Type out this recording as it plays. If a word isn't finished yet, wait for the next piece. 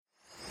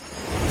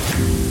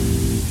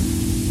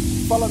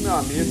Fala meu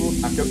amigo,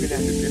 aqui é o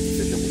Guilherme Brito,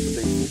 seja muito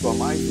bem-vindo a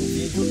mais um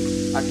vídeo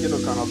aqui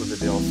no canal do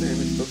OCP,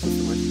 todas as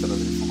semanas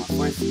trazendo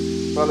informações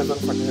para levar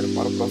sua carreira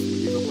para o próximo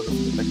nível quando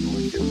você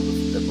tecnologia, quando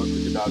você tem banco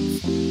de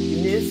dados. E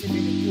nesse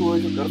vídeo de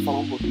hoje eu quero falar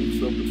um pouquinho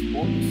sobre os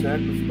pontos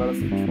cegos para a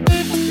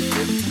certificação OCP,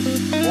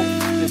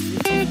 pontos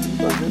específicos que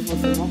muitas vezes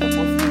você não vai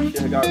conseguir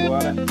enxergar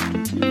agora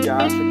e que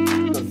acha que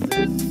muitas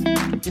vezes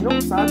que não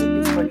sabe que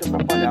isso vai te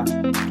atrapalhar.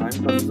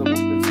 Muitas vezes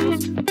algumas pessoas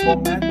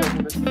cometem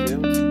alguns desses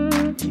erros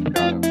e,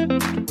 cara,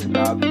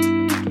 cuidado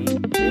em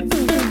esses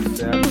pontos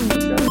cegos que eu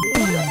quero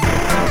deixar.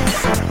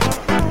 Você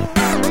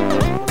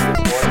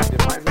pode ter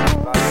mais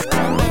resultado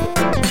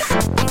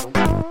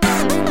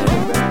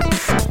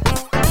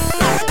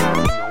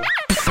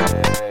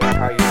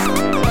cair,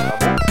 tá bom?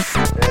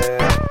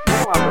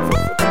 Vamos lá, pessoal,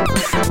 você está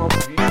gostando do nosso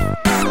vídeo?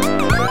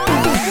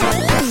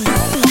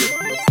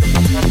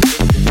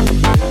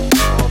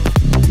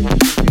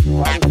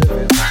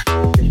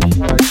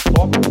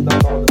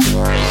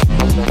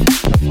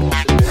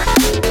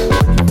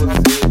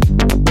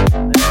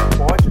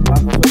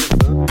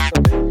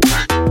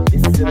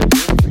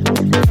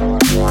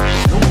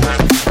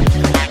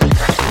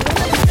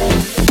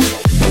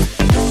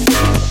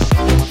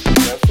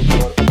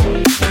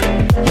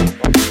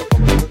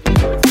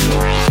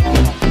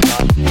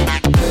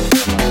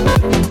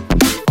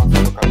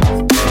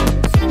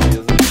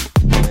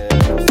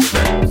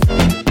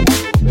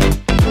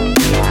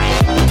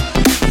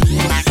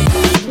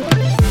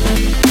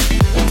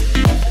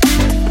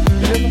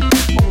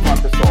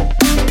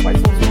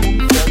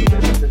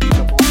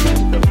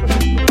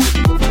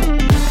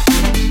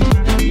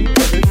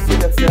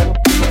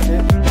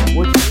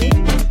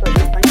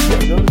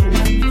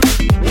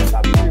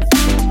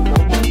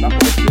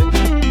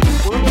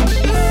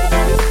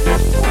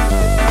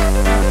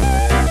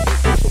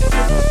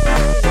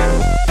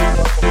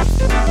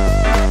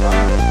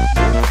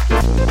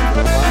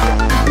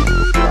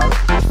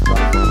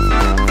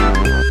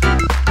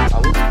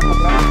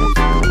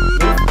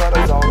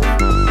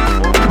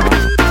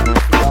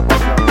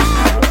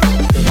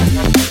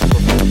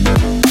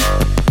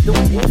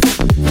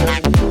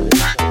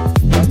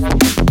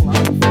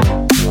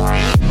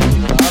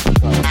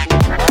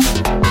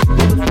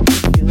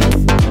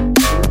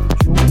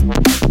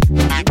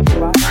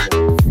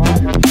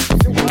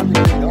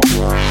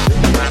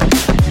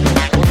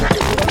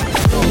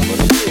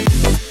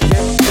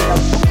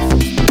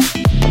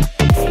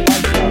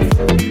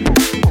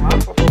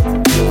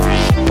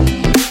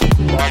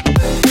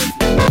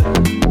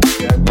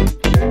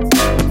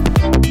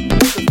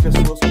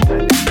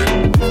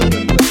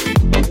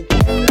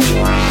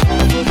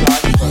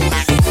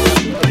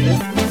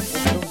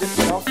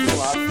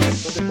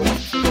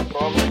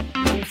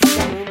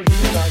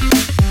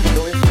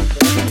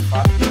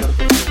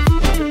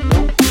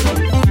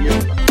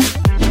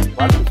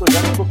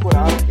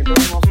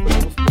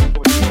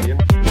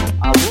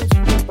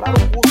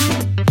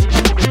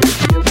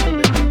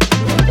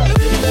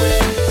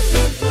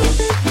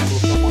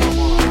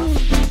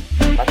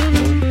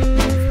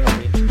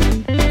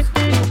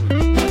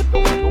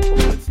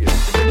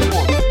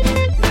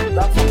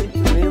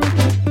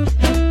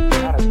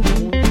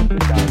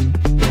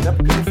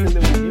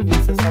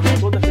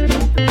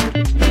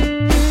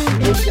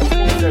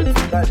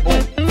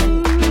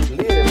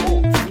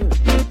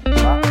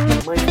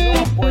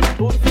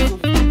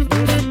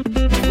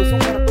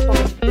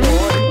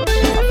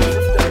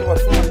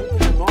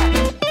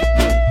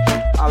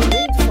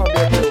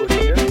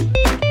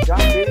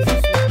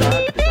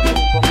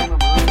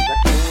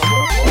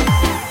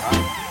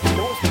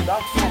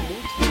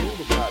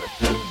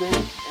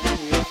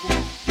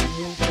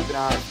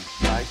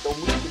 Então,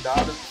 muito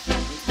cuidado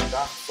em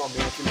ficar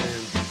somente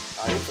lendo.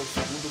 Esse é o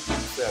segundo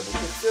ponto cego. O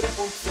terceiro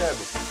ponto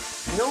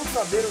cego, não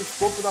saber o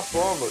escopo da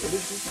prova. Eu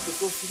vejo que muitas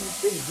pessoas ficam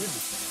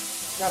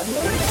perdidas. Cara, quando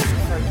você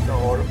no site da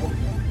Oracle,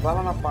 vai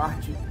lá na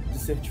parte de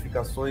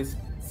certificações,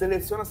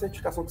 seleciona a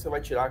certificação que você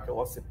vai tirar, que é o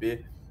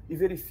OCP, e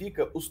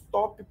verifica os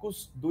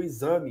tópicos do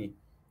exame.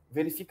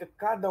 Verifica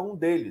cada um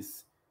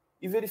deles.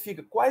 E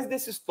verifica quais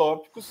desses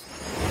tópicos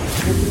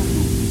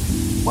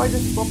quais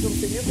desses tópicos eu não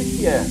sei nem o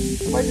que é.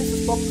 Quais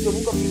desses tópicos eu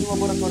nunca fiz no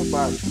laboratório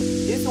prático.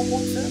 Esse é um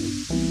ponto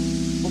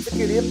cego. Você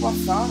querer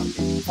passar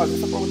e fazer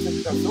essa prova de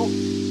certificação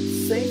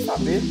sem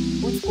saber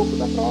o escopo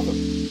da prova.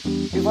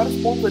 Tem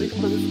vários pontos ali que,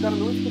 às vezes, o cara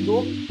não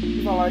estudou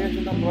e vai lá e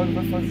agenda a prova e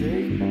vai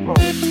fazer e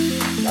prova.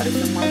 Cara,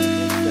 esse é mais um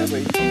ponto cego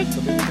aí,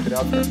 também muito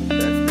grave que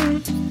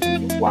acontece.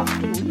 E o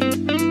quarto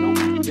e não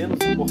menos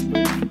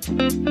importante,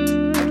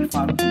 é de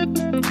fato,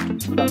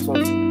 estudar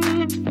sozinho.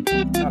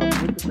 Cara,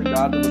 muito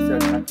cuidado você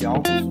achar que é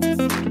algo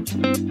suficiente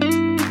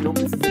não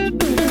precisa de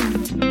ninguém.